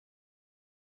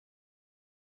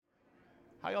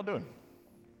How y'all doing?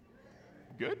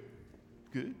 Good?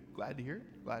 Good. Glad to hear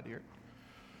it. Glad to hear it.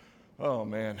 Oh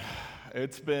man,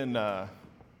 it's been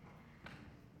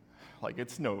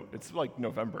it's like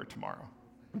November tomorrow,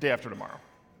 day after tomorrow,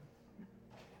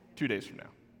 2 days from now,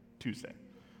 Tuesday.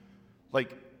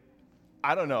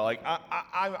 I don't know.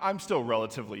 I'm still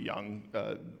relatively young,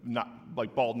 not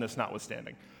like baldness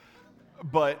notwithstanding.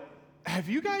 But have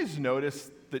you guys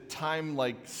noticed that time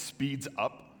speeds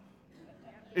up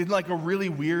in a really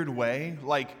weird way?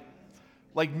 Like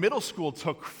middle school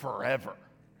took forever.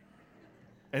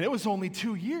 And it was only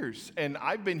 2 years. And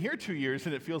I've been here 2 years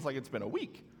and it feels like it's been a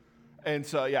week. And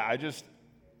so, yeah,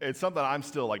 it's something I'm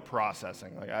still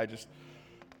processing.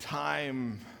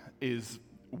 Time is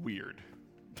weird.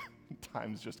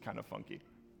 Time's just kind of funky.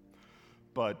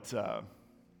 But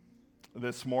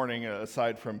this morning,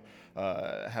 aside from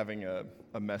having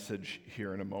a message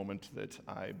here in a moment that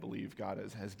I believe God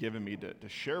has given me to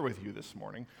share with you this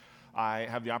morning, I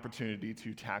have the opportunity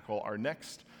to tackle our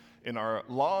next in our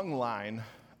long line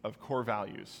of core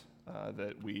values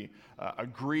that we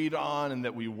agreed on and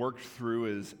that we worked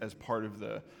through as part of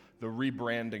the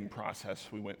rebranding process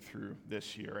we went through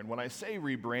this year. And when I say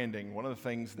rebranding, one of the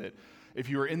things that if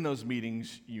you were in those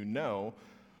meetings, you know,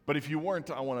 but if you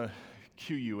weren't, I want to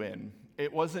cue you in.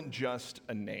 It wasn't just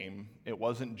a name. It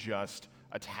wasn't just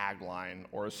a tagline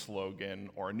or a slogan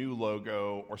or a new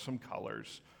logo or some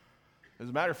colors. As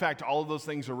a matter of fact, all of those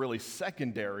things are really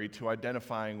secondary to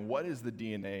identifying what is the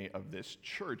DNA of this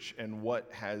church and what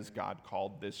has God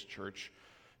called this church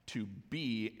to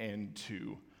be and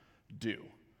to do,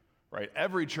 right?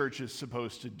 Every church is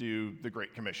supposed to do the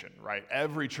Great Commission, right?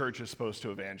 Every church is supposed to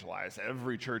evangelize.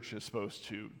 Every church is supposed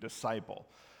to disciple.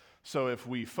 So if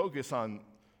we focus on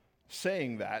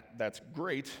saying that, that's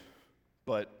great,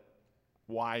 but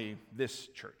why this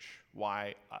church?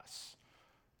 Why us?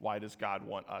 Why does God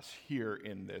want us here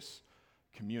in this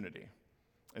community?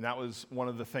 And that was one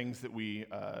of the things that we,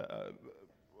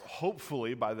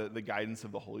 hopefully by the guidance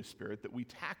of the Holy Spirit, that we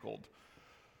tackled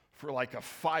for a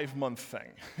 5-month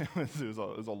thing. It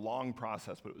was a long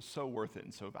process, but it was so worth it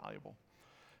and so valuable.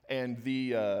 And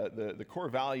the core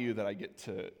value that I get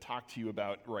to talk to you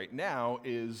about right now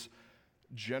is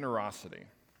generosity.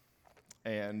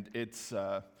 And it's...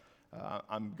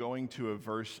 I'm going to a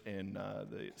verse in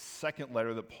the second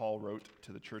letter that Paul wrote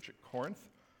to the church at Corinth,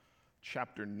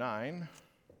 chapter 9.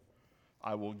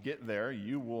 I will get there.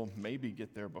 You will maybe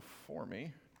get there before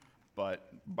me,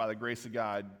 but by the grace of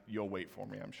God, you'll wait for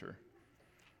me, I'm sure.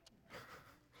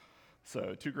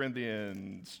 So 2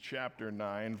 Corinthians chapter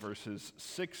 9, verses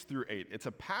 6 through 8. It's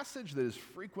a passage that is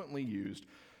frequently used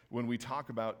when we talk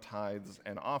about tithes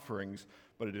and offerings,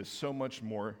 but it is so much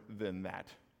more than that.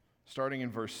 Starting in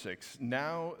verse 6,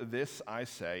 "Now this I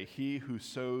say, he who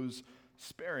sows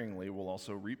sparingly will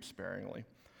also reap sparingly,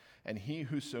 and he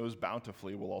who sows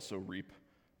bountifully will also reap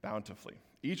bountifully.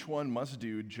 Each one must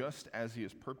do just as he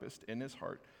has purposed in his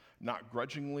heart, not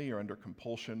grudgingly or under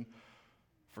compulsion,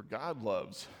 for God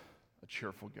loves a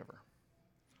cheerful giver."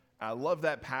 I love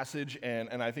that passage,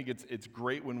 and I think it's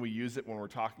great when we use it when we're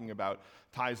talking about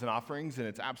tithes and offerings, and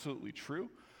it's absolutely true,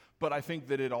 but I think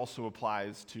that it also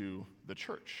applies to the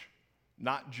church.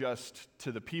 Not just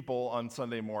to the people on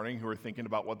Sunday morning who are thinking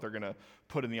about what they're going to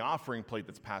put in the offering plate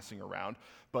that's passing around,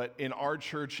 but in our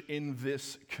church, in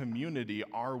this community,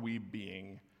 are we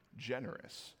being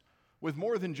generous? With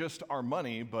more than just our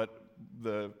money, but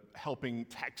the helping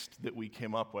text that we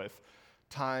came up with,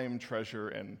 time, treasure,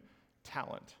 and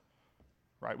talent,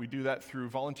 right? We do that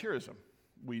through volunteerism.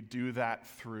 We do that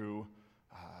through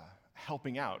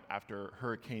helping out after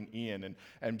Hurricane Ian,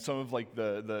 and some of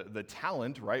the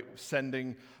talent, right?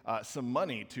 Sending some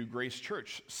money to Grace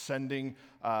Church, sending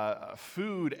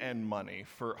food and money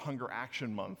for Hunger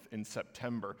Action Month in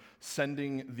September,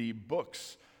 sending the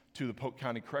books to the Polk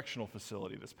County Correctional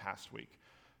Facility this past week.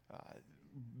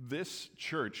 This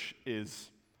church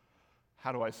is,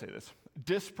 how do I say this?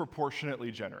 Disproportionately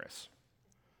generous.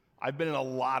 I've been in a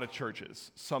lot of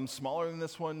churches, some smaller than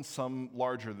this one, some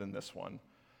larger than this one.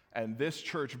 And this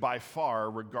church, by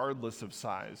far, regardless of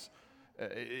size,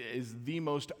 is the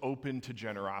most open to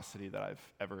generosity that I've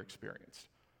ever experienced.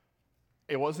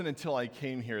 It wasn't until I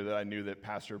came here that I knew that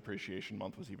Pastor Appreciation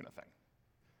Month was even a thing.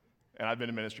 And I've been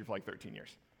in ministry for 13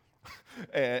 years.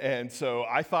 and so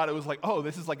I thought it was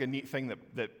this is a neat thing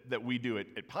that we do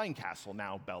at Pine Castle,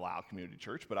 now Belle Isle Community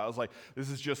Church. But I was this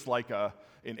is just an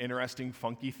interesting,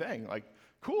 funky thing.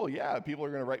 Cool, yeah, people are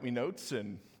going to write me notes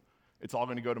and it's all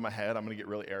going to go to my head. I'm going to get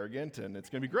really arrogant, and it's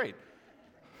going to be great.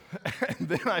 And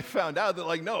then I found out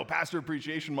that, no, Pastor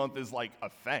Appreciation Month is a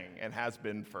thing and has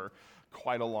been for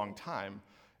quite a long time.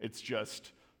 It's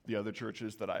just The other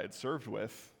churches that I had served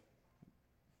with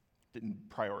didn't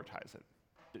prioritize it,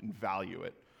 didn't value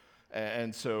it.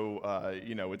 And so,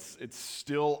 it's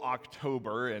still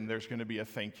October, and there's going to be a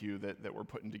thank you that we're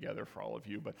putting together for all of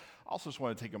you. But I also just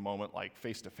want to take a moment, like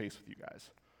face-to-face with you guys,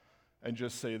 and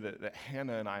just say that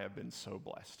Hannah and I have been so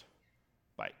blessed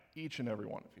by each and every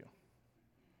one of you.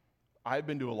 I've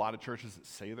been to a lot of churches that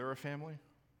say they're a family.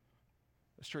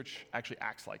 This church actually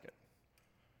acts like it.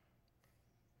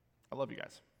 I love you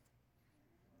guys.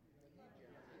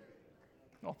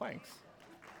 Oh, thanks.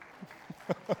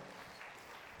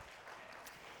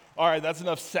 All right, that's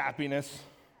enough sappiness.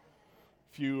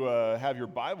 If you have your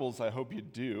Bibles, I hope you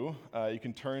do. You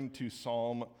can turn to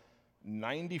Psalm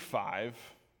 95.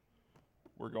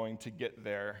 We're going to get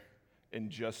there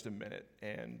in just a minute.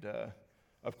 And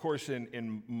of course,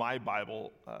 in my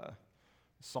Bible,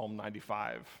 Psalm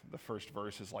 95, the first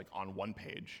verse is like on one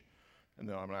page. And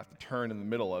then I'm going to have to turn in the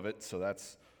middle of it, so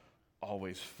that's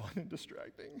always fun and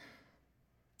distracting.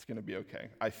 It's going to be okay.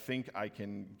 I think I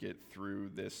can get through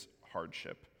this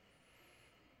hardship.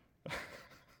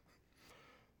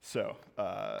 So,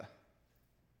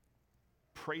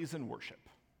 praise and worship.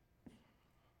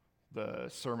 The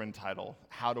sermon title,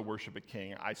 How to Worship a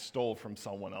King, I stole from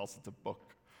someone else. It's a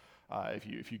book.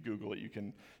 If you Google it, you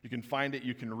can find it.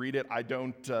 You can read it. I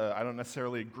don't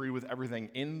necessarily agree with everything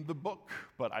in the book,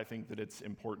 but I think that it's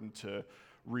important to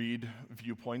read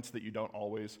viewpoints that you don't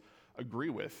always agree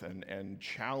with and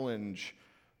challenge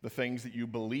the things that you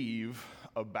believe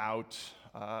about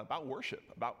worship,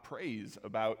 about praise,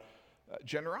 about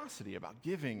generosity, about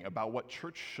giving, about what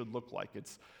church should look like.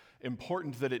 It's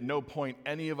important that at no point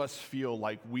any of us feel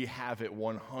like we have it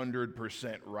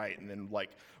 100% right. And then, like,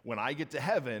 when I get to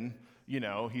heaven,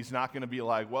 he's not going to be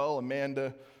like, well,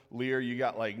 Amanda, Lear, you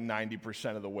got like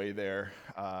 90% of the way there.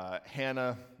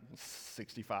 Hannah,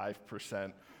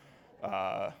 65%.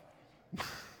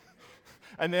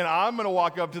 And then I'm going to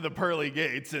walk up to the pearly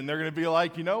gates, and they're going to be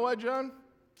like, you know what, John?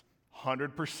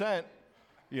 100%.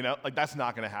 That's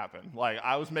not going to happen. Like,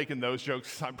 I was making those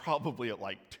jokes. I'm probably at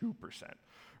like 2%,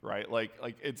 right? Like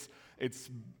it's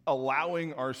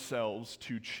allowing ourselves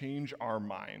to change our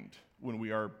mind when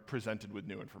we are presented with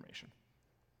new information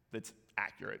that's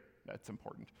accurate. That's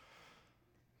important.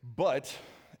 But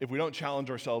if we don't challenge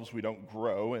ourselves, we don't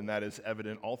grow, and that is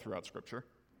evident all throughout Scripture.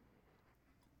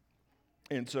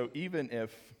 And so even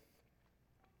if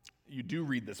you do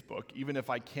read this book, even if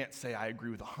I can't say I agree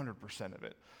with 100% of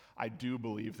it, I do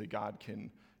believe that God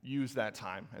can use that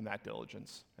time and that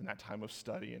diligence and that time of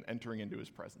study and entering into his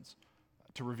presence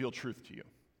to reveal truth to you.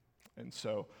 And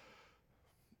so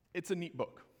it's a neat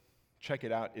book. Check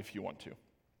it out if you want to.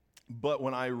 But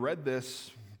when I read this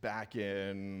back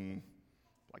in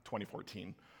like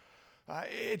 2014,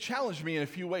 it challenged me in a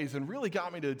few ways and really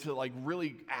got me to like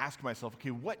really ask myself,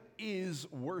 okay, what is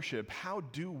worship? How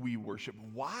do we worship?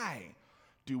 Why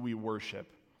do we worship?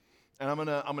 And I'm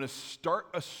gonna start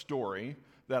a story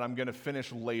that I'm gonna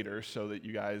finish later so that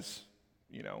you guys,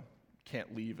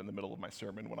 can't leave in the middle of my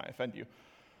sermon when I offend you.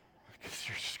 Because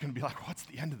you're just gonna be like, what's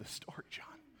the end of the story,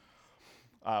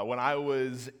 John? When I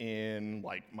was in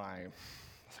my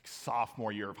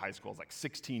sophomore year of high school, I was like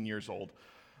 16 years old.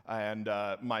 And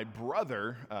my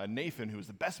brother, Nathan, who was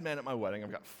the best man at my wedding,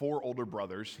 I've got 4 older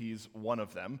brothers, he's one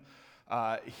of them,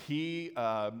 he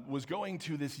was going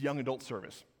to this young adult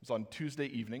service. It was on Tuesday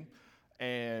evening,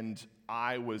 and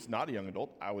I was not a young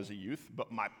adult, I was a youth,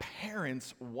 but my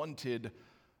parents wanted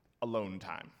alone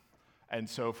time. And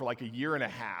so for like a year and a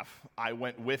half, I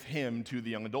went with him to the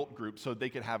young adult group so they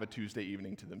could have a Tuesday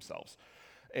evening to themselves.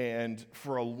 And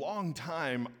for a long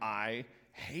time, I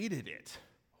hated it.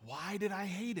 Why did I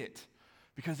hate it?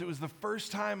 Because it was the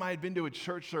first time I had been to a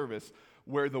church service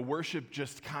where the worship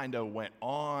just kind of went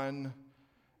on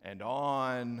and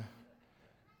on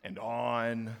and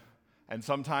on. And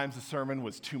sometimes the sermon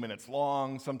was 2 minutes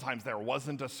long. Sometimes there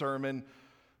wasn't a sermon.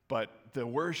 But the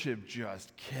worship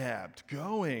just kept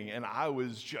going. And I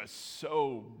was just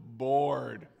so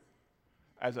bored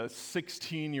as a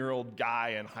 16-year-old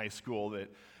guy in high school that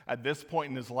at this point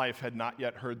in his life had not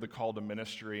yet heard the call to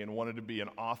ministry and wanted to be an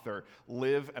author,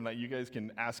 and you guys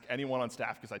can ask anyone on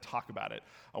staff because I talk about it.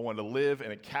 I wanted to live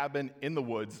in a cabin in the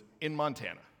woods in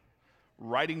Montana,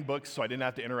 writing books so I didn't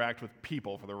have to interact with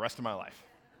people for the rest of my life.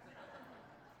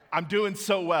 I'm doing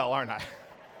so well, aren't I?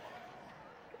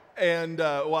 And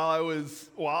while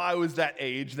I was that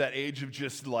age of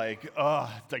just like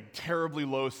terribly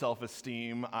low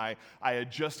self-esteem, I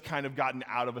had just kind of gotten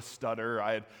out of a stutter.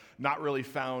 I had not really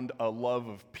found a love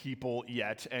of people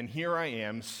yet. And here I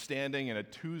am standing in a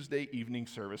Tuesday evening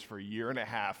service for a year and a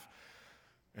half,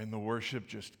 and the worship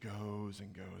just goes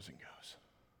and goes and goes.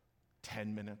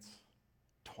 10 minutes,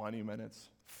 20 minutes,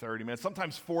 30 minutes,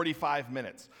 sometimes 45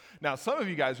 minutes. Now, some of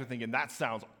you guys are thinking, that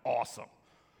sounds awesome.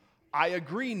 I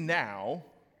agree now,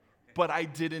 but I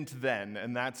didn't then,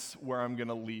 and that's where I'm going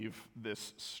to leave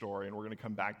this story, and we're going to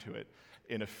come back to it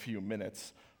in a few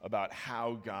minutes about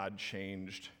how God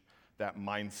changed that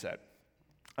mindset.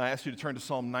 I asked you to turn to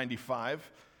Psalm 95.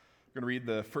 We're going to read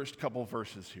the first couple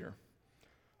verses here.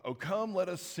 "O come, let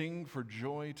us sing for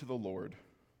joy to the Lord.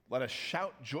 Let us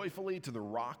shout joyfully to the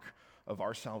rock of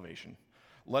our salvation.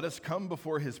 Let us come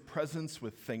before his presence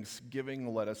with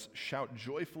thanksgiving. Let us shout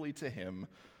joyfully to him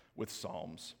with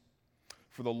psalms.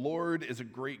 For the Lord is a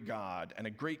great God and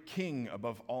a great King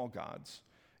above all gods,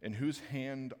 in whose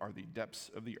hand are the depths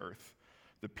of the earth.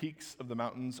 The peaks of the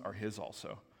mountains are his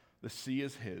also. The sea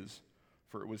is his,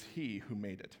 for it was he who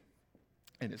made it,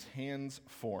 and his hands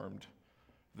formed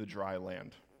the dry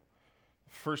land."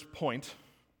 First point,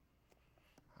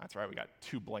 that's right, we got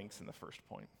 2 blanks in the first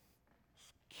point.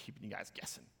 Just keeping you guys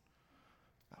guessing.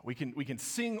 We can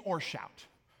sing or shout.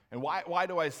 And why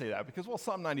do I say that? Because, well,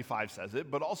 Psalm 95 says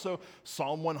it, but also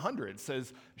Psalm 100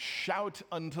 says, "Shout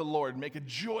unto the Lord, make a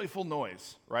joyful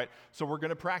noise," right? So we're going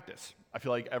to practice. I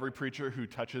feel like every preacher who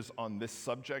touches on this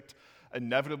subject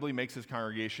inevitably makes his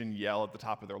congregation yell at the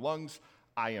top of their lungs.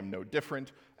 I am no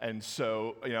different. And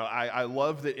so, I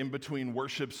love that in between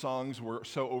worship songs, we're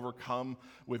so overcome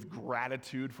with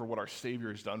gratitude for what our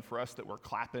Savior has done for us that we're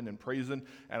clapping and praising.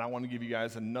 And I want to give you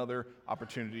guys another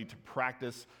opportunity to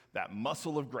practice that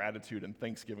muscle of gratitude and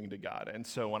thanksgiving to God. And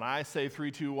so when I say 3,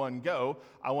 2, 1, go,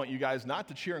 I want you guys not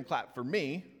to cheer and clap for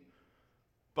me,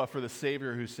 but for the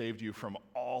Savior who saved you from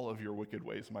all of your wicked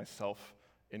ways, myself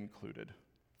included.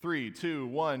 3, 2,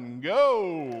 1,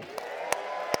 go!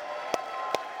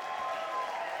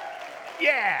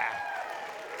 Yeah!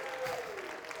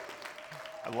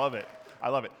 I love it.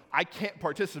 I can't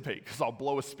participate because I'll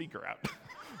blow a speaker out.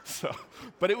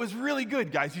 But it was really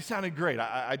good, guys. You sounded great.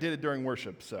 I did it during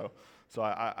worship, so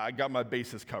I got my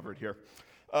bases covered here.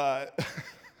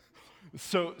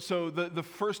 So the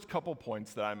first couple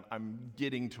points that I'm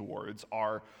getting towards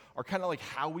are kind of like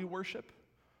how we worship,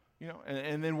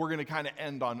 and then we're going to kind of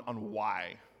end on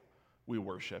why we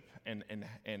worship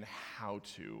and how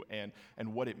to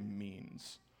and what it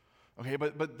means. Okay,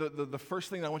 but the first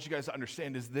thing I want you guys to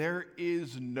understand is there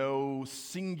is no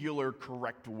singular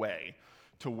correct way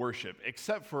to worship,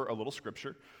 except for a little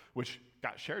scripture, which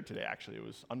got shared today, actually. It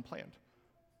was unplanned,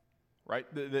 right?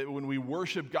 When we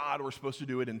worship God, we're supposed to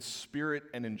do it in spirit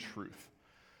and in truth.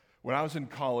 When I was in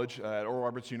college at Oral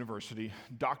Roberts University,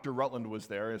 Dr. Rutland was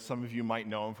there. As some of you might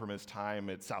know him from his time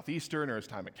at Southeastern or his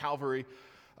time at Calvary.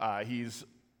 He's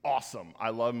awesome.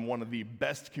 I love him, one of the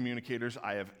best communicators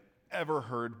I have ever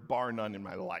heard, bar none, in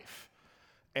my life.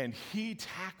 And he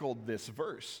tackled this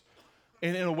verse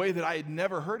in a way that I had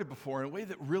never heard it before, in a way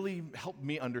that really helped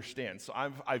me understand. So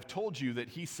I've told you that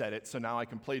he said it, so now I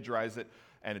can plagiarize it,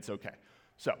 and it's okay.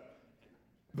 So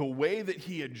the way that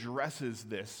he addresses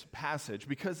this passage,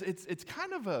 because it's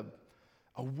kind of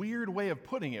a weird way of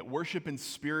putting it, worship in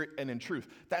spirit and in truth.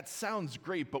 That sounds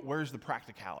great, but where's the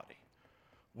practicality?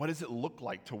 What does it look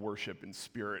like to worship in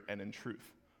spirit and in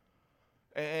truth?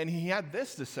 And he had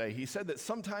this to say. He said that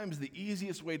sometimes the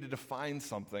easiest way to define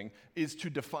something is to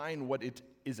define what it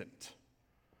isn't.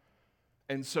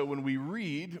 And so when we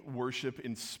read worship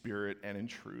in spirit and in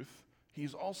truth,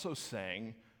 he's also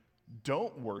saying,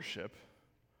 don't worship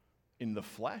in the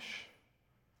flesh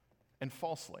and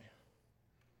falsely.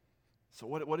 So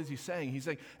what is he saying? He's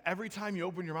saying every time you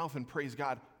open your mouth and praise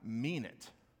God, mean it.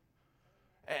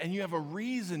 And you have a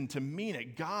reason to mean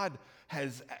it. God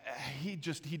he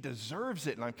deserves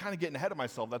it. And I'm kind of getting ahead of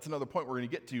myself. That's another point we're going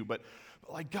to get to. But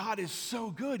God is so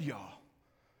good, y'all.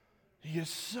 He is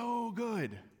so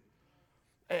good.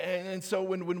 And so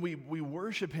when we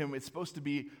worship him, it's supposed to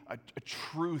be a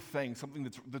true thing, something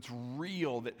that's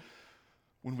real, that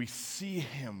when we see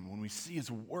him, when we see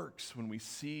his works, when we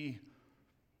see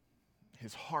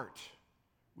his heart,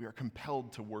 we are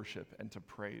compelled to worship and to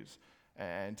praise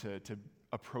and to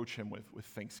approach him with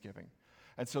thanksgiving.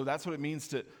 And so that's what it means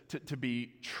to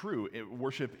be true,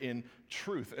 worship in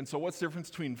truth. And so what's the difference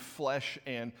between flesh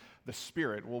and the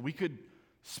spirit? Well, we could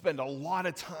spend a lot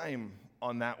of time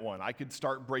on that one. I could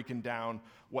start breaking down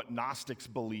what Gnostics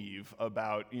believe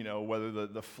about, whether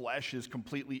the flesh is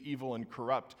completely evil and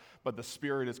corrupt, but the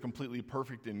spirit is completely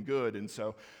perfect and good. And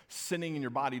so sinning in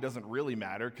your body doesn't really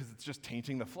matter because it's just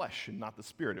tainting the flesh and not the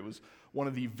spirit. It was one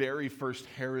of the very first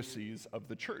heresies of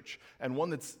the church. And one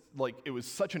that's it was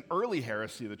such an early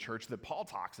heresy of the church that Paul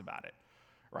talks about it,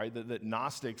 right? That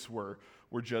Gnostics were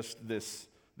just this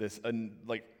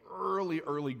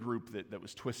early group that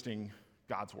was twisting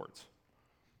God's words.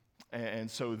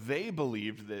 And so they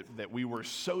believed that we were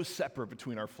so separate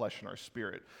between our flesh and our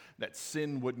spirit that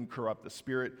sin wouldn't corrupt the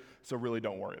spirit, so really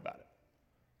don't worry about it.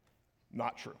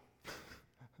 Not true.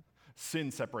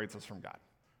 Sin separates us from God,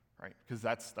 right? Because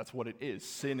that's what it is.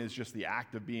 Sin is just the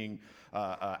act of being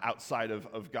outside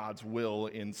of God's will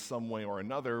in some way or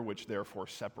another, which therefore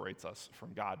separates us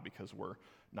from God because we're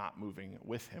not moving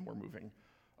with him, we're moving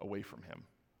away from him.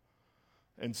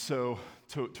 And so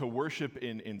to worship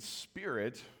in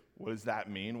spirit, what does that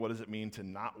mean? What does it mean to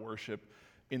not worship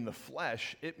in the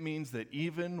flesh? It means that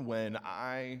even when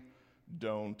I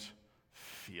don't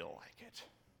feel like it.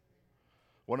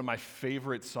 One of my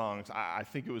favorite songs, I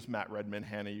think it was Matt Redman,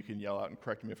 Hannah, you can yell out and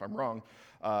correct me if I'm wrong,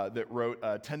 that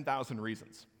wrote 10,000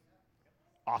 Reasons.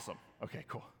 Awesome. Okay,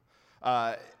 cool.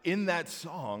 In that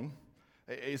song,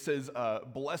 it says,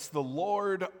 "Bless the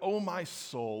Lord, O my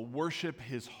soul, worship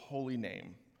his holy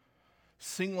name.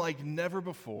 Sing like never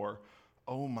before,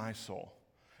 O my soul."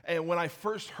 And when I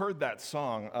first heard that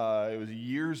song, it was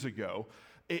years ago,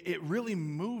 it really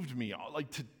moved me, like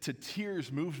to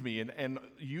tears moved me, and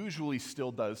usually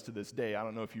still does to this day. I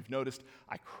don't know if you've noticed,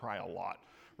 I cry a lot,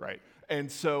 right?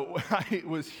 And so when I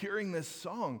was hearing this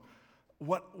song,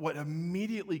 what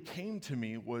immediately came to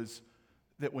me was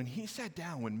that when he sat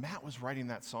down, when Matt was writing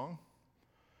that song,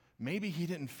 maybe he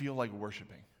didn't feel like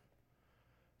worshiping.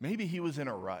 Maybe he was in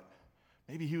a rut.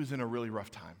 Maybe he was in a really rough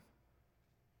time.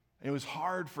 And it was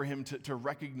hard for him to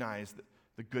recognize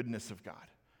the goodness of God.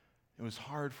 It was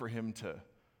hard for him to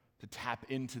tap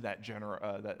into that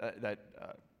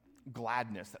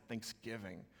gladness, that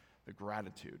thanksgiving, the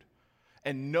gratitude.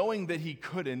 And knowing that he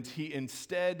couldn't, he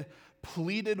instead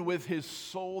pleaded with his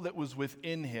soul that was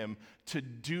within him to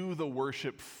do the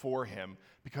worship for him,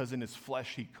 because in his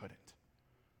flesh he couldn't.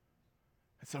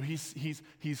 And so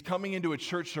he's coming into a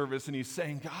church service and he's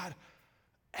saying, "God,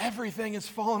 everything is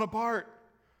falling apart.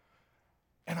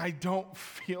 And I don't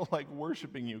feel like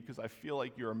worshiping you because I feel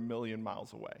like you're a million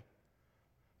miles away.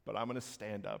 But I'm going to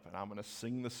stand up and I'm going to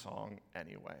sing the song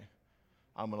anyway.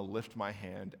 I'm going to lift my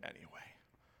hand anyway.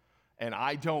 And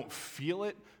I don't feel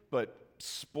it, but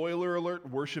spoiler alert,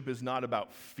 worship is not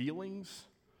about feelings.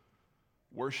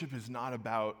 Worship is not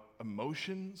about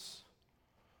emotions.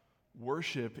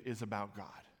 Worship is about God.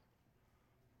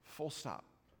 Full stop.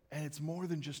 And it's more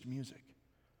than just music.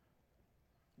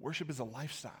 Worship is a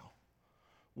lifestyle.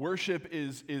 Worship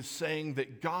is saying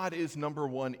that God is number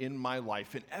one in my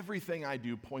life, and everything I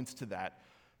do points to that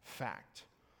fact.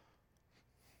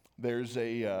 There's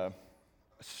a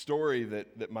story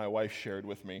that my wife shared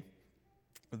with me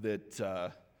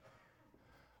that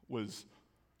was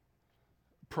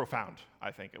profound,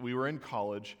 I think. We were in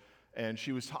college, and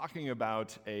she was talking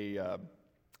about a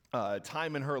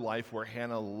time in her life where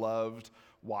Hannah loved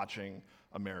watching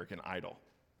American Idol.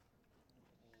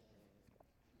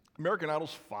 American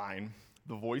Idol's fine.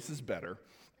 The voice is better.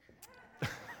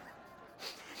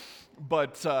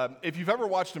 But if you've ever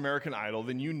watched American Idol,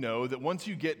 then you know that once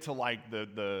you get to like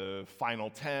the final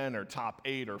 10 or top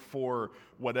 8 or 4,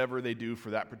 whatever they do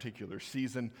for that particular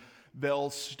season,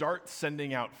 they'll start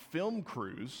sending out film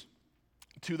crews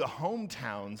to the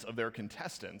hometowns of their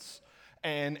contestants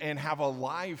and have a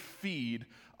live feed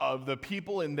of the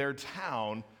people in their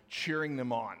town cheering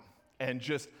them on and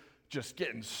just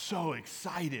getting so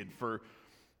excited for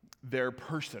their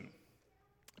person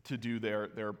to do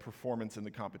their performance in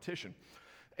the competition.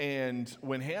 And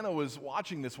when Hannah was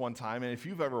watching this one time, and if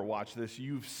you've ever watched this,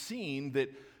 you've seen that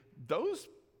those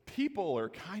people are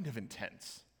kind of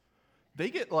intense. They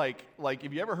get like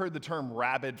if you ever heard the term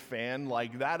rabid fan,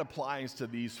 like that applies to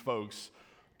these folks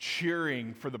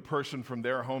cheering for the person from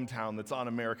their hometown that's on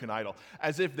American Idol,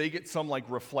 as if they get some like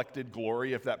reflected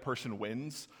glory if that person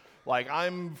wins. Like,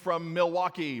 I'm from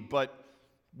Milwaukee, but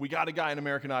we got a guy in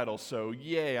American Idol, so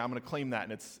yay, I'm going to claim that,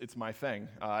 and it's my thing.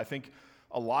 I think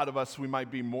a lot of us, we might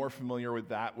be more familiar with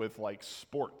that with, like,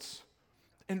 sports.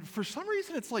 And for some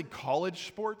reason, it's like college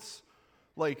sports.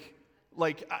 Like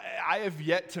I have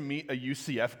yet to meet a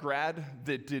UCF grad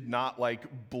that did not,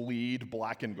 like, bleed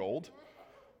black and gold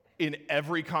in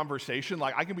every conversation.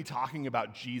 Like, I can be talking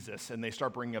about Jesus, and they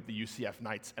start bringing up the UCF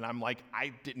Knights, and I'm like,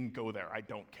 I didn't go there. I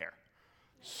don't care.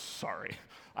 Sorry,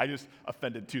 I just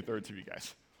offended 2/3 of you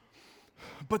guys.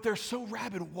 But they're so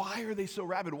rabid. Why are they so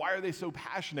rabid? Why are they so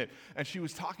passionate? And she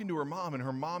was talking to her mom, and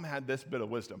her mom had this bit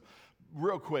of wisdom.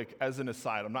 Real quick, as an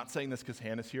aside, I'm not saying this because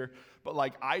Hannah's here, but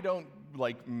like I don't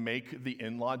like make the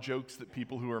in-law jokes that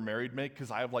people who are married make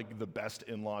because I have like the best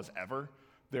in-laws ever.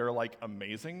 They're like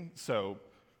amazing. So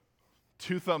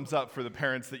 2 thumbs up for the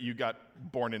parents that you got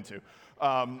born into.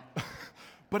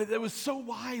 But it was so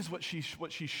wise what she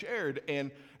shared.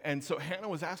 And so Hannah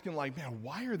was asking, like, man,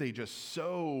 why are they just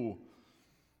so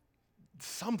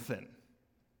something?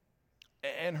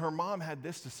 And her mom had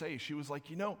this to say. She was like,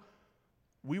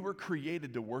 we were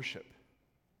created to worship.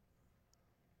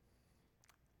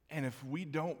 And if we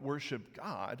don't worship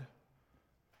God,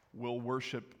 we'll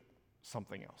worship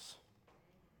something else.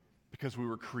 Because we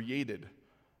were created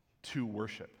to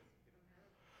worship.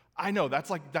 I know,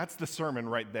 that's the sermon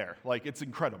right there. Like, it's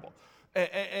incredible.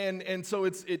 And so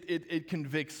it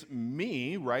convicts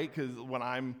me, right? Because when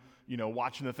I'm,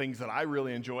 watching the things that I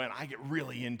really enjoy and I get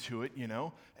really into it,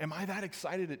 am I that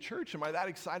excited at church? Am I that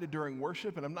excited during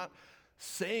worship? And I'm not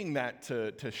saying that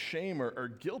to shame or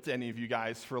guilt any of you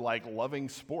guys for like loving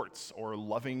sports or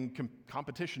loving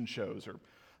competition shows, or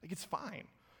like, it's fine.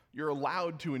 You're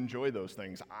allowed to enjoy those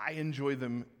things. I enjoy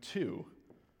them too.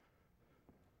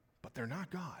 But they're not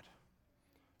God.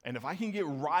 And if I can get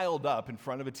riled up in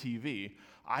front of a TV,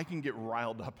 I can get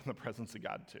riled up in the presence of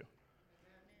God too.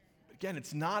 Again,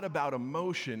 it's not about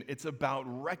emotion. It's about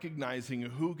recognizing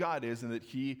who God is and that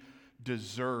He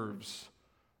deserves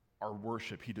our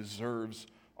worship. He deserves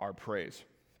our praise.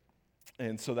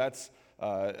 And so that's,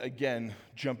 again,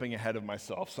 jumping ahead of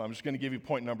myself. So I'm just going to give you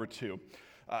point number 2.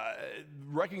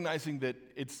 Recognizing that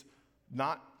it's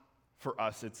not for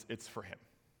us, it's for Him.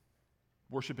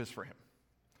 Worship is for Him,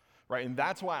 right? And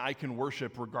that's why I can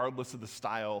worship regardless of the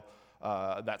style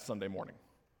that Sunday morning,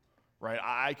 right?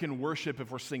 I can worship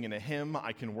if we're singing a hymn.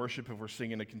 I can worship if we're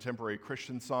singing a contemporary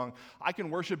Christian song. I can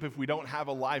worship if we don't have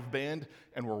a live band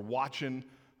and we're watching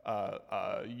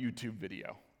a YouTube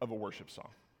video of a worship song,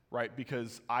 right?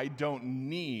 Because I don't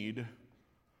need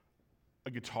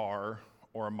a guitar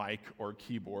or a mic or a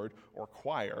keyboard or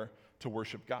choir to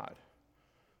worship God.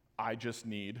 I just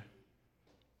need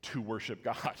to worship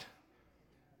God,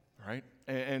 right?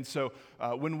 And so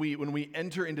when we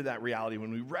enter into that reality,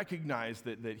 when we recognize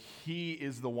that He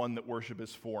is the one that worship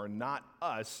is for, not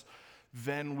us,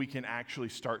 then we can actually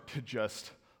start to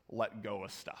just let go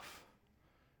of stuff.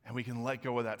 And we can let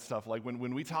go of that stuff. Like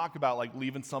when we talk about like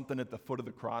leaving something at the foot of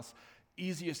the cross,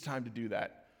 easiest time to do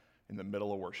that in the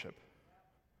middle of worship.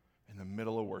 In the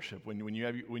middle of worship, when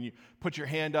you put your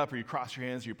hand up, or you cross your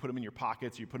hands, or you put them in your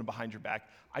pockets, or you put them behind your back,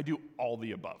 I do all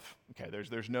the above. Okay,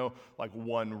 there's no like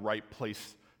one right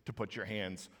place to put your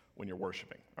hands when you're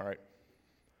worshiping. All right,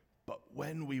 but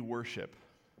when we worship,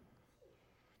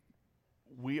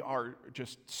 we are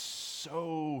just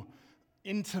so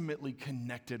intimately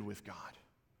connected with God.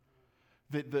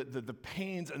 The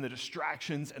pains and the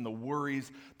distractions and the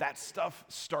worries, that stuff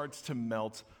starts to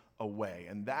melt away.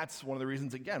 And that's one of the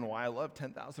reasons, again, why I love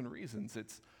 10,000 Reasons.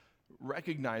 It's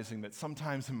recognizing that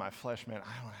sometimes in my flesh, man,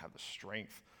 I don't have the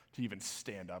strength to even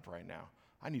stand up right now.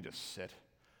 I need to sit.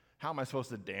 How am I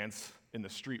supposed to dance in the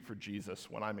street for Jesus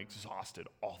when I'm exhausted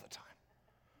all the time?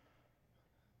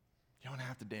 You don't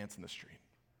have to dance in the street.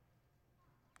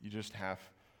 You just have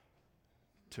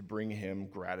to bring Him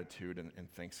gratitude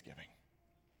and thanksgiving.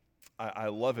 I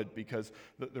love it because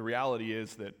the reality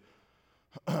is that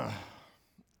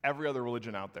every other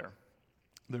religion out there,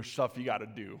 there's stuff you got to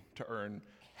do to earn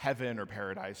heaven or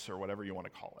paradise or whatever you want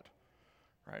to call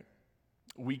it, right?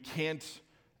 We can't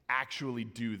actually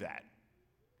do that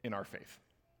in our faith,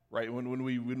 right? When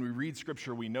we read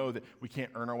Scripture, we know that we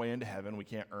can't earn our way into heaven. We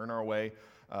can't earn our way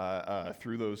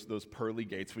through those pearly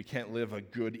gates. We can't live a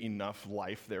good enough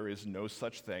life. There is no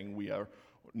such thing. We are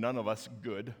none of us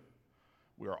good.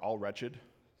 We are all wretched.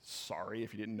 Sorry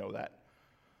if you didn't know that.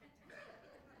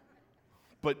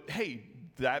 But hey,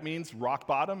 that means rock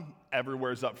bottom,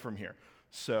 everywhere's up from here.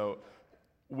 So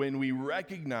when we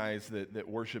recognize that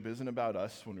worship isn't about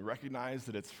us, when we recognize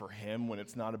that it's for Him, when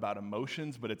it's not about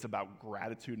emotions, but it's about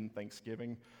gratitude and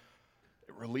thanksgiving,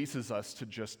 it releases us to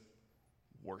just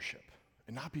worship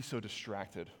and not be so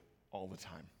distracted all the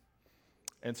time.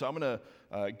 And so I'm going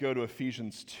to go to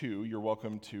Ephesians 2. You're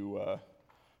welcome to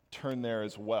turn there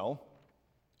as well.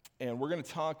 And we're going to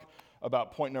talk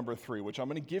about point number 3, which I'm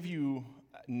going to give you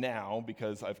now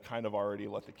because I've kind of already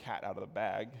let the cat out of the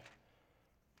bag.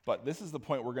 But this is the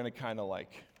point we're going to kind of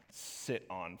like sit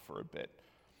on for a bit.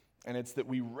 And it's that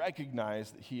we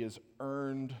recognize that He has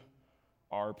earned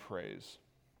our praise.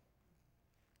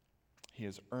 He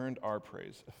has earned our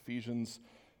praise. Ephesians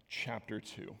chapter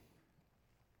 2.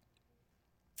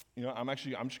 You know, I'm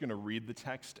just going to read the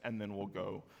text and then we'll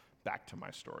go back to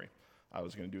my story. I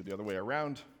was going to do it the other way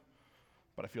around,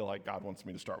 but I feel like God wants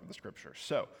me to start with the Scripture.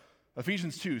 So,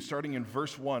 Ephesians 2, starting in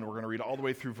verse 1, we're going to read all the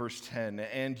way through verse 10.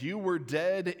 And you were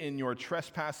dead in your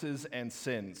trespasses and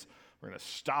sins. We're going to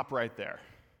stop right there.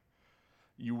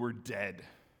 You were dead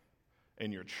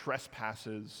in your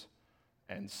trespasses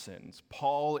and sins.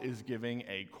 Paul is giving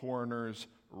a coroner's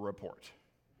report.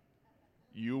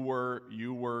 You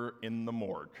were in the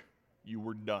morgue. You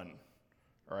were done.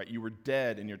 All right, you were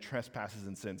dead in your trespasses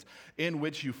and sins, in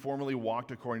which you formerly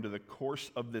walked according to the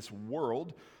course of this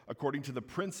world, according to the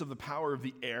prince of the power of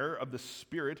the air, of the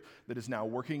spirit that is now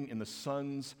working in the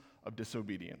sons of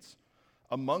disobedience.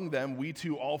 Among them, we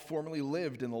too all formerly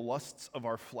lived in the lusts of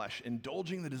our flesh,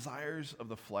 indulging the desires of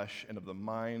the flesh and of the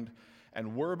mind,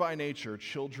 and were by nature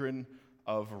children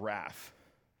of wrath,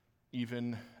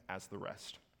 even as the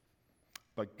rest.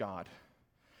 But God,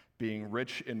 being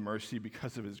rich in mercy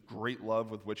because of his great love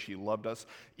with which he loved us,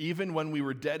 even when we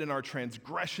were dead in our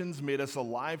transgressions, made us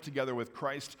alive together with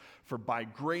Christ. For by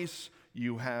grace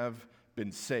you have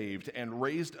been saved, and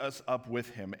raised us up with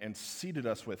him, and seated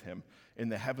us with him in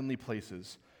the heavenly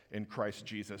places in Christ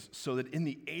Jesus, so that in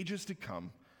the ages to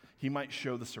come he might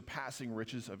show the surpassing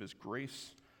riches of his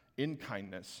grace in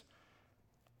kindness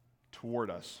toward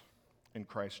us in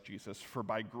Christ Jesus. For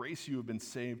by grace you have been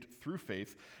saved through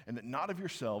faith, and that not of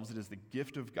yourselves, it is the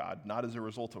gift of God, not as a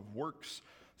result of works,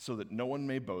 so that no one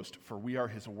may boast. For we are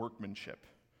his workmanship,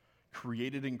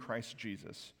 created in Christ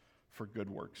Jesus for good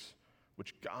works,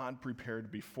 which God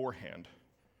prepared beforehand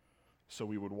so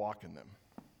we would walk in them.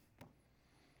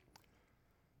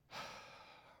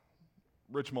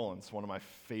 Rich Mullins, one of my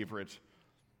favorite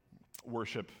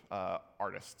worship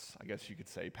artists, I guess you could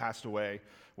say, passed away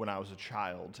when I was a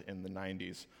child in the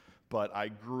 90s. But I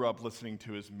grew up listening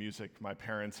to his music. My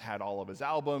parents had all of his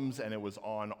albums, and it was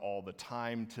on all the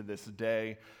time to this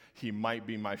day. He might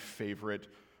be my favorite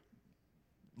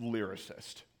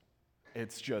lyricist.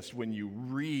 It's just when you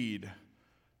read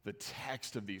the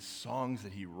text of these songs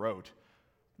that he wrote,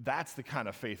 that's the kind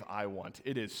of faith I want.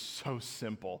 It is so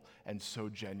simple and so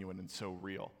genuine and so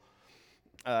real.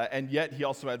 And yet he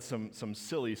also had some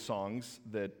silly songs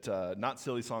that, not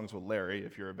silly songs with Larry,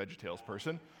 if you're a VeggieTales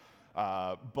person,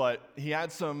 but he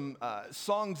had some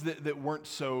songs that weren't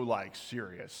so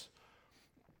serious.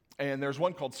 And there's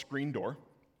one called Screen Door,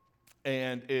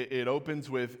 and it opens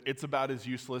with, "It's about as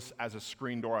useless as a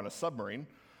screen door on a submarine."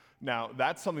 Now,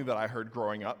 that's something that I heard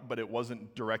growing up, but it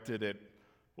wasn't directed at,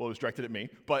 well, it was directed at me,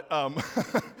 but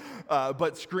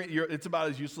it's about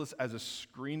as useless as a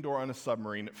screen door on a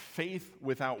submarine. Faith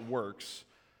without works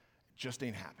just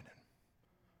ain't happening,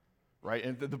 right?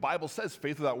 And the Bible says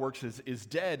faith without works is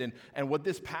dead, and what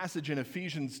this passage in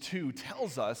Ephesians 2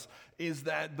 tells us is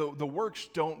that the works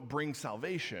don't bring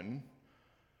salvation.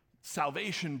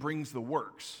 Salvation brings the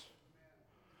works.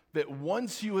 That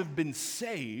once you have been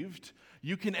saved,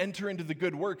 you can enter into the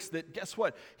good works that, guess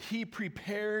what? He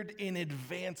prepared in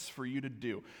advance for you to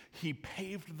do. He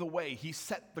paved the way. He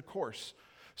set the course.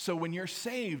 So when you're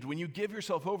saved, when you give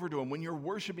yourself over to him, when you're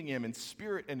worshiping him in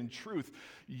spirit and in truth,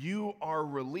 you are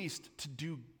released to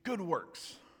do good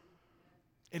works.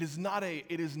 It is not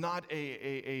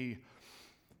a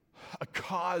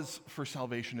cause for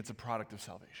salvation. It's a product of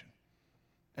salvation.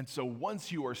 And so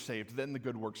once you are saved, then the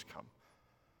good works come.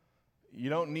 You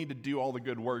don't need to do all the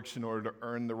good works in order to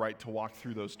earn the right to walk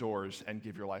through those doors and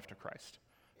give your life to Christ.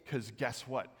 Because guess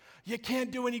what? You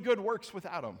can't do any good works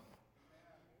without him.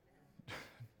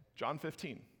 John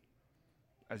 15.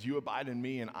 As you abide in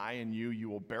me and I in you, you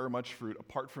will bear much fruit.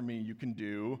 Apart from me, you can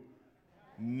do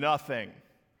nothing.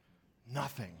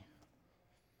 Nothing.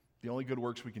 The only good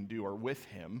works we can do are with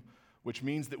him, which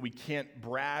means that we can't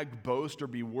brag, boast, or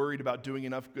be worried about doing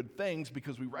enough good things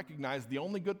because we recognize the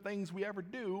only good things we ever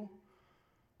do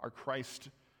are Christ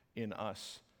in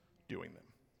us doing them.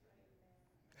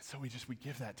 And so we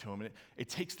give that to him, and it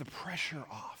takes the pressure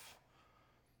off.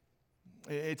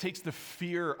 It takes the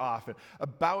fear off.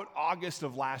 About August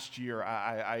of last year,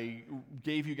 I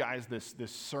gave you guys this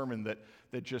sermon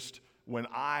that just, when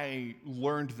I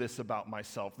learned this about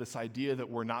myself, this idea that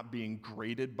we're not being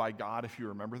graded by God, if you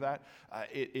remember that,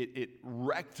 it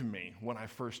wrecked me when I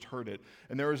first heard it.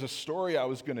 And there was a story I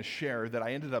was going to share that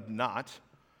I ended up not.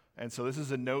 And so this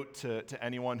is a note to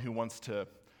anyone who wants to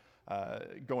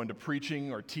go into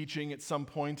preaching or teaching at some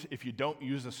point. If you don't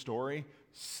use a story,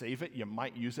 save it. You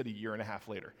might use it a year and a half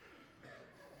later.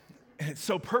 And it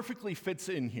so perfectly fits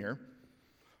in here.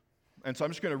 And so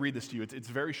I'm just going to read this to you. It's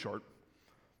very short.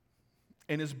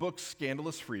 In his book,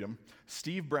 Scandalous Freedom,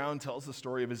 Steve Brown tells the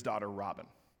story of his daughter, Robin.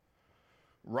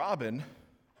 Robin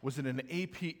was in an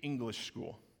AP English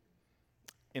school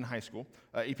in high school,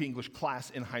 AP English class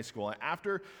in high school. And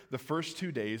after the first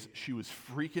 2 days, she was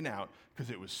freaking out because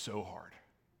it was so hard.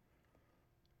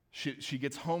 She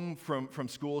gets home from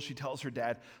school. She tells her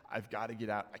dad, "I've got to get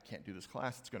out. I can't do this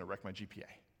class. It's going to wreck my GPA."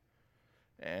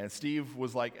 And Steve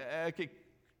was like, "Okay,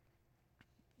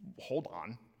 hold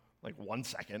on. like 1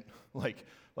 second. Like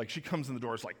she comes in the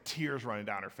door, it's like tears running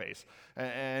down her face.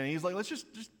 And he's like, let's just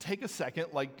take a second,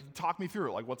 like talk me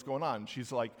through it, like what's going on?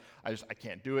 She's like, I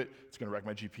can't do it. It's gonna wreck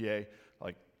my GPA.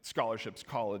 Like scholarships,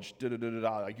 college,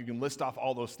 da-da-da-da-da. Like you can list off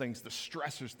all those things, the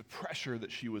stressors, the pressure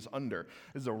that she was under.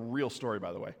 This is a real story,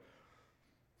 by the way.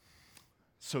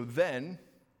 So then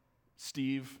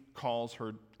Steve calls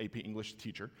her AP English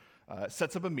teacher,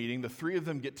 sets up a meeting. The three of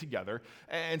them get together,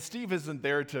 and Steve isn't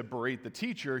there to berate the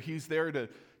teacher. He's there to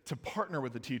partner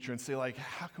with the teacher and say, like,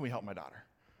 how can we help my daughter?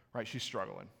 Right? She's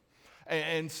struggling.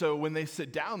 And so when they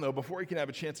sit down, though, before he can have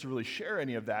a chance to really share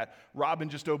any of that, Robin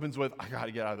just opens with, I got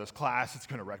to get out of this class. It's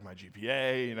going to wreck my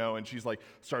GPA, and she's like,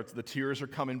 the tears are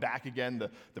coming back again.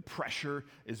 The pressure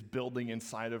is building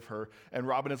inside of her. And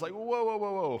Robin is like, whoa, whoa,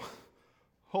 whoa, whoa.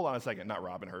 Hold on a second. Not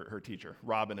Robin, her teacher.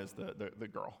 Robin is the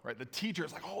girl, right? The teacher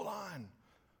is like, hold on.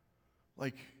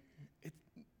 Like,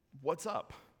 what's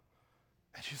up?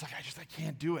 And she's like, I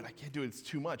can't do it. I can't do it. It's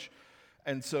too much.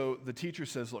 And so the teacher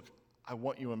says, look, I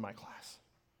want you in my class.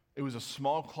 It was a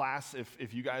small class,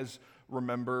 if you guys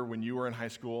remember when you were in high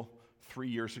school 3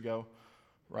 years ago,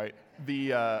 right?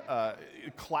 The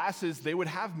classes, they would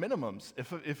have minimums.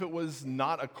 If it was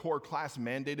not a core class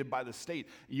mandated by the state,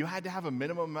 you had to have a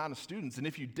minimum amount of students, and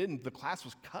if you didn't, the class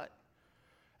was cut.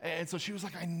 And so she was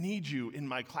like, I need you in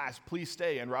my class. Please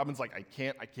stay. And Robin's like, I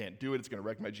can't do it. It's going to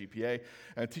wreck my GPA.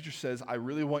 And the teacher says, I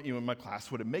really want you in my class.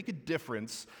 Would it make a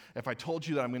difference if I told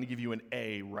you that I'm going to give you an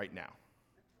A right now?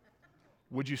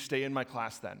 Would you stay in my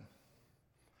class then?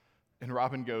 And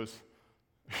Robin goes,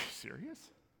 are you serious?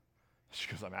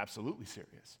 She goes, I'm absolutely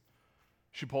serious.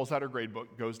 She pulls out her grade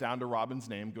book, goes down to Robin's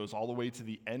name, goes all the way to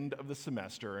the end of the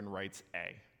semester and writes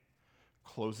A.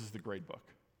 Closes the grade book.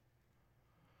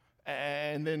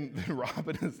 And then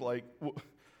Robin is like,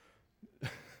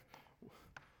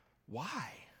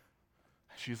 why?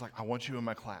 She's like, I want you in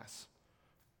my class.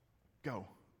 Go,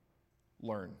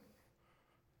 learn,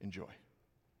 enjoy.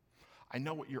 I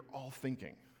know what you're all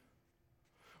thinking.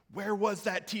 Where was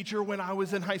that teacher when I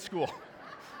was in high school?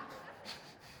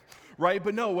 Right?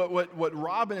 But no, what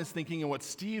Robin is thinking and what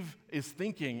Steve is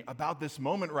thinking about this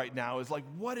moment right now is like,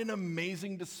 what an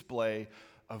amazing display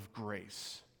of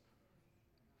grace.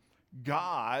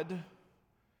 God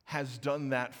has done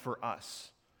that for us.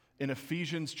 In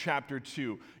Ephesians chapter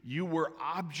 2, you were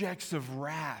objects of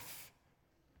wrath.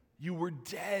 You were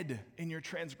dead in your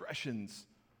transgressions.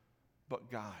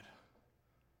 But God,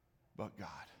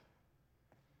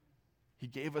 He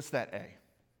gave us that A.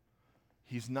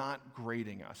 He's not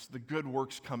grading us. The good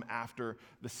works come after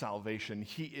the salvation.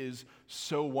 He is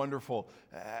so wonderful.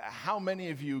 How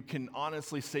many of you can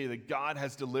honestly say that God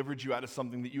has delivered you out of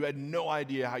something that you had no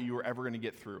idea how you were ever going to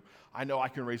get through? I know I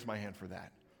can raise my hand for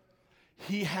that.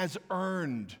 He has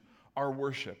earned our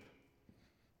worship.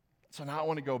 So now I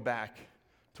want to go back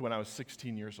to when I was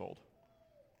 16 years old,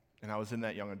 and I was in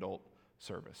that young adult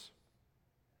service.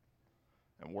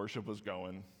 And worship was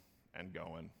going and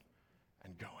going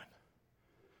and going.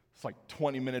 It's like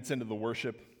 20 minutes into the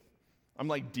worship. I'm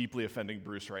like deeply offending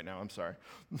Bruce right now. I'm sorry.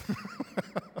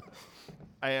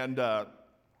 And,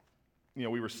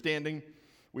 we were standing.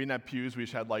 We didn't have pews. We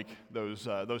just had like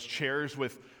those chairs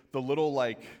with the little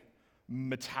like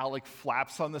metallic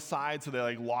flaps on the side so they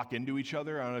like lock into each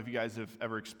other. I don't know if you guys have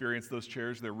ever experienced those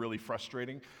chairs. They're really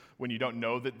frustrating when you don't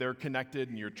know that they're connected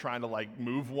and you're trying to like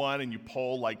move one and you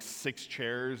pull like 6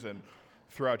 chairs and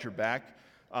throw out your back.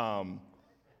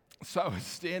 So I was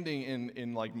standing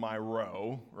in like my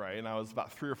row, right? And I was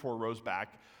about 3 or 4 rows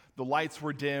back. The lights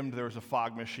were dimmed. There was a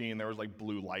fog machine. There was like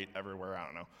blue light everywhere. I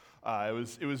don't know.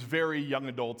 It was very young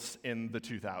adults in the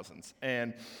 2000s.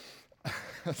 And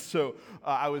so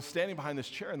I was standing behind this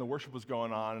chair and the worship was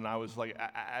going on. And I was like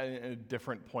at a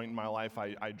different point in my life,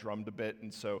 I drummed a bit.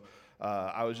 And so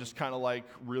I was just kind of like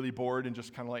really bored and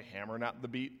just kind of like hammering out the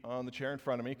beat on the chair in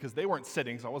front of me because they weren't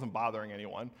sitting, so I wasn't bothering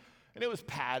anyone. And it was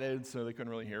padded, so they couldn't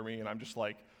really hear me. And I'm just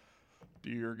like,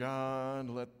 dear God,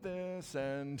 let this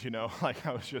end. Like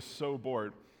I was just so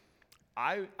bored.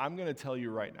 I'm going to tell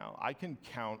you right now, I can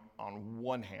count on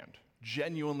one hand,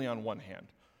 genuinely on one hand,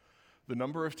 the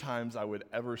number of times I would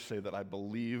ever say that I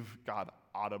believe God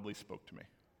audibly spoke to me.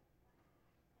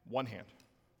 One hand,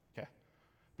 okay?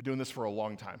 Been doing this for a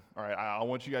long time, all right? I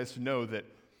want you guys to know that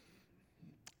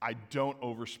I don't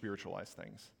over-spiritualize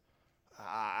things.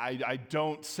 I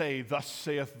don't say, thus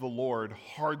saith the Lord,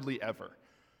 hardly ever.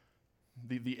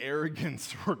 The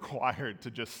arrogance required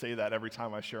to just say that every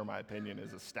time I share my opinion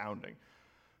is astounding.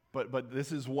 But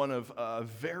this is one of a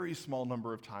very small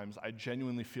number of times I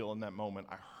genuinely feel in that moment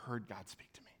I heard God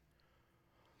speak to me.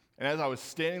 And as I was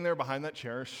standing there behind that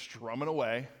chair, strumming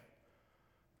away,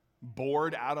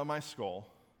 bored out of my skull,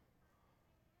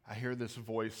 I hear this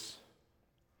voice,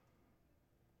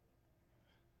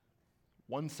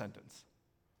 one sentence,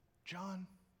 John,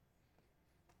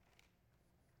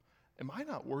 am I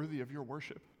not worthy of your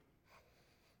worship?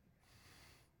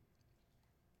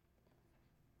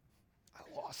 I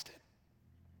lost it.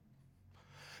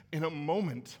 In a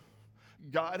moment,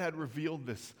 God had revealed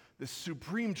this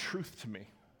supreme truth to me,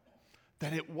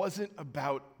 that it wasn't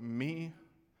about me.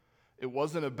 It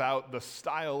wasn't about the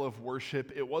style of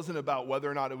worship. It wasn't about whether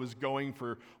or not it was going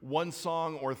for one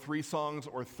song or 3 songs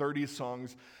or 30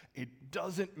 songs. It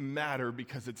doesn't matter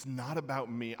because it's not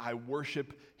about me. I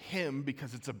worship him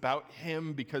because it's about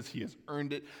him, because he has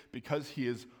earned it, because he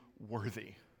is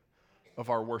worthy of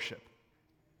our worship.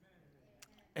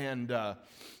 And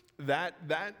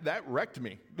that wrecked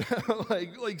me,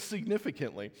 like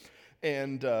significantly.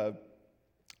 And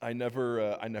I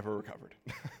never recovered.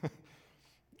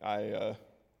 I've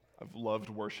loved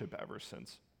worship ever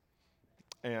since.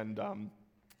 And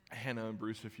Hannah and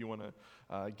Bruce, if you want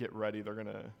to get ready, they're going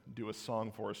to do a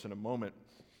song for us in a moment.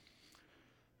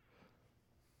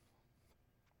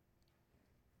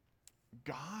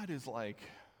 God is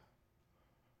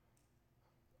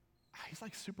he's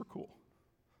like super cool.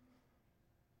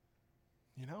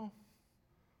 You know?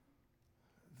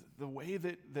 The way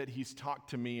that he's talked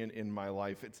to me in my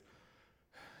life, it's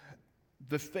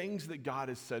the things that God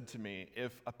has said to me.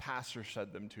 If a pastor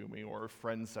said them to me, or a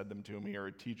friend said them to me, or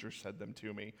a teacher said them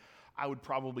to me, I would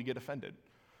probably get offended.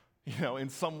 You know, in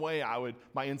some way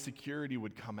my insecurity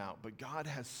would come out. But God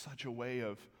has such a way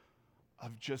of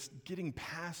just getting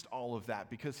past all of that,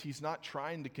 because he's not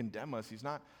trying to condemn us. He's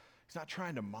not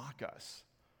trying to mock us.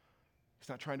 He's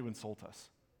not trying to insult us.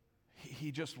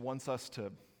 He just wants us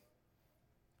to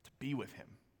be with him.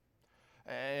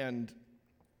 And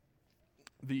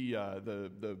the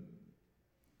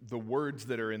words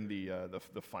that are in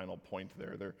the final point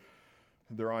there,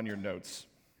 they're on your notes.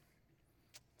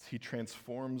 He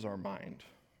transforms our mind.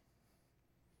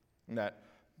 And that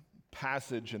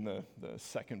passage in the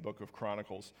second book of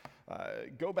Chronicles,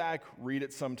 go back, read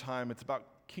it sometime. It's about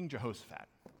King Jehoshaphat.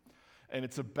 And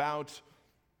it's about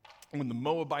when the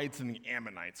Moabites and the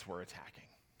Ammonites were attacking.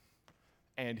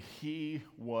 And he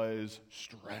was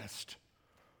stressed,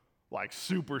 like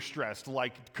super stressed,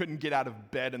 like couldn't get out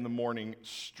of bed in the morning,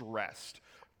 stressed.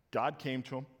 God came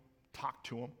to him, talked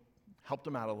to him, helped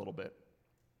him out a little bit,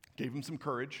 gave him some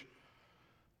courage,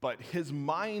 but his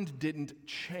mind didn't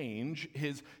change,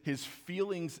 his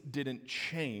feelings didn't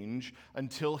change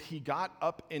until he got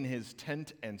up in his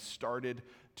tent and started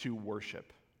to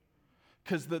worship.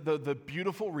 Because the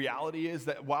beautiful reality is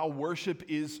that while worship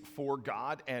is for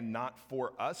God and not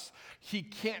for us, he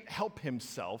can't help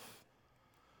himself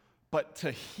but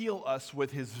to heal us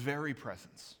with his very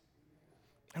presence.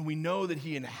 And we know that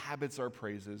he inhabits our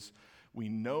praises. We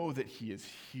know that he is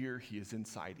here. He is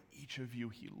inside each of you.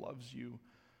 He loves you.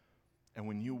 And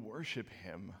when you worship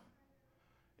him,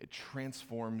 it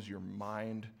transforms your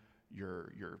mind,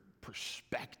 your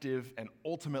perspective, and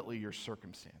ultimately your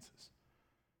circumstances.